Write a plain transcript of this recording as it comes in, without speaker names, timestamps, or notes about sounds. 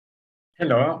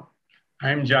Hello,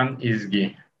 I'm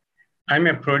can.izgi. I'm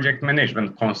a project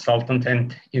management consultant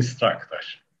and instructor.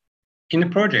 In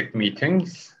project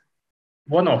meetings,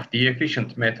 one of the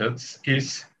efficient methods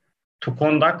is to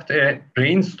conduct a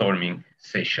brainstorming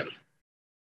session.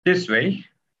 This way,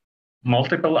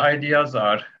 multiple ideas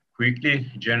are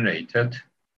quickly generated,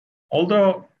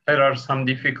 although there are some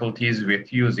difficulties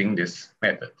with using this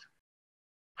method.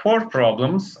 Four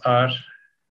problems are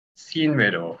seen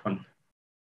very often.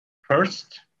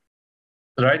 First,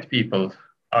 the right people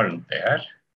aren't there.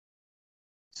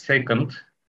 Second,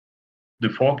 the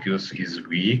focus is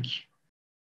weak.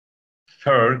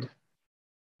 Third,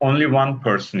 only one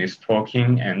person is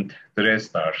talking and the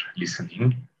rest are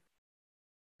listening.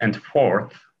 And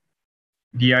fourth,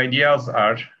 the ideas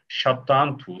are shut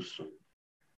down too soon.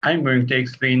 I'm going to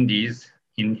explain these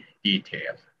in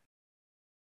detail.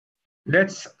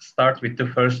 Let's start with the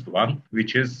first one,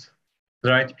 which is the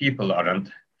right people aren't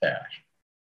there.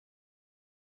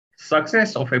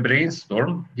 Success of a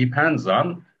brainstorm depends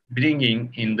on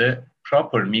bringing in the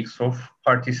proper mix of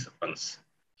participants.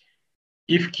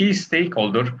 If key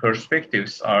stakeholder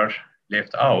perspectives are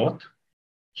left out,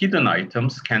 hidden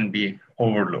items can be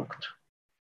overlooked.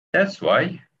 That's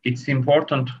why it's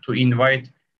important to invite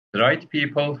the right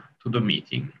people to the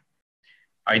meeting.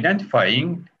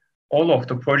 Identifying all of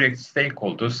the project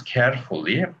stakeholders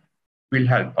carefully will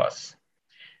help us.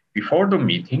 Before the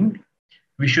meeting,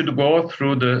 we should go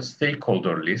through the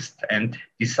stakeholder list and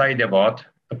decide about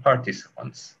the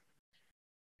participants.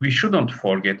 We shouldn't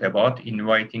forget about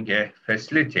inviting a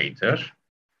facilitator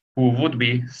who would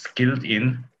be skilled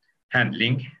in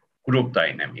handling group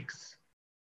dynamics.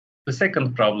 The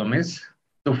second problem is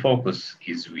the focus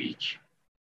is weak.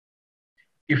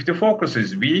 If the focus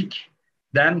is weak,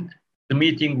 then the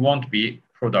meeting won't be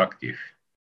productive.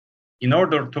 In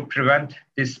order to prevent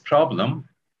this problem,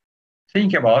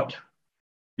 think about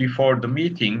before the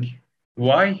meeting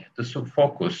why the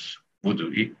focus would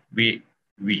be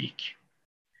weak.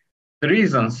 The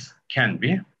reasons can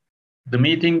be the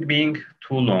meeting being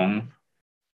too long,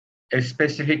 a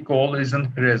specific goal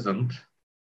isn't present,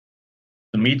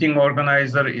 the meeting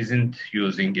organizer isn't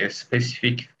using a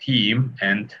specific theme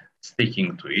and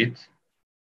sticking to it,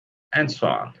 and so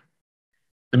on.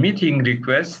 The meeting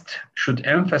request should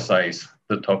emphasize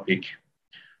the topic.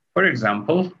 For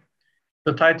example,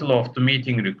 the title of the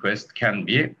meeting request can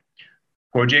be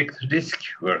Project Risk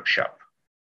Workshop.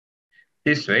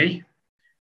 This way,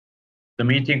 the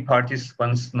meeting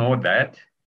participants know that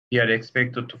they are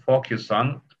expected to focus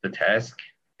on the task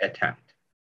at hand.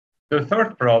 The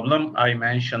third problem I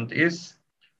mentioned is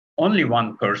only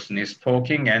one person is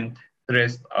talking and the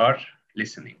rest are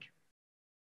listening.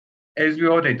 As we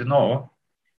already know,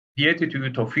 the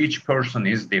attitude of each person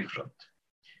is different.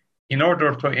 In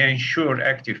order to ensure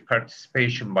active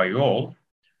participation by all,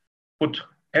 put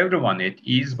everyone at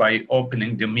ease by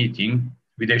opening the meeting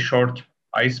with a short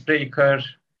icebreaker,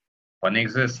 fun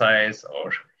exercise,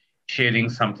 or sharing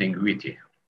something witty.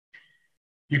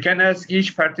 You can ask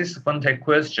each participant a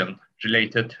question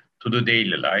related to the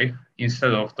daily life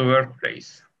instead of the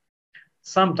workplace.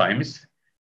 Sometimes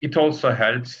it also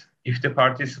helps if the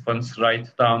participants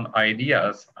write down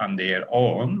ideas on their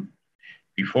own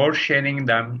before sharing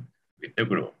them with the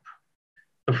group.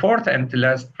 The fourth and the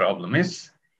last problem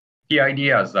is the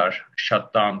ideas are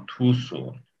shut down too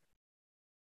soon.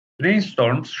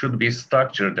 Brainstorms should be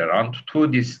structured around two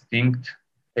distinct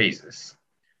phases.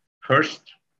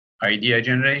 First, idea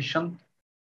generation,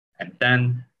 and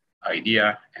then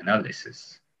idea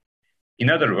analysis. In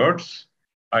other words,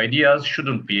 ideas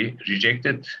shouldn't be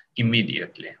rejected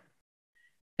immediately.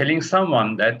 Telling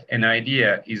someone that an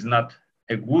idea is not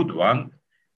a good one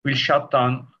will shut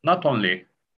down not only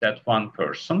that one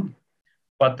person,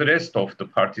 but the rest of the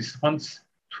participants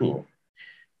too.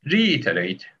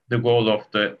 Reiterate the goal of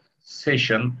the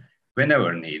session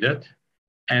whenever needed,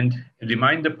 and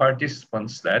remind the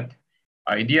participants that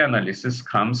idea analysis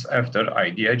comes after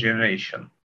idea generation.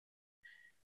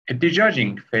 At the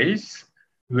judging phase,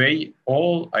 weigh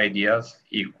all ideas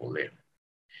equally.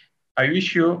 I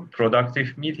wish you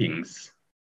productive meetings.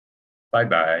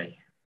 Bye-bye.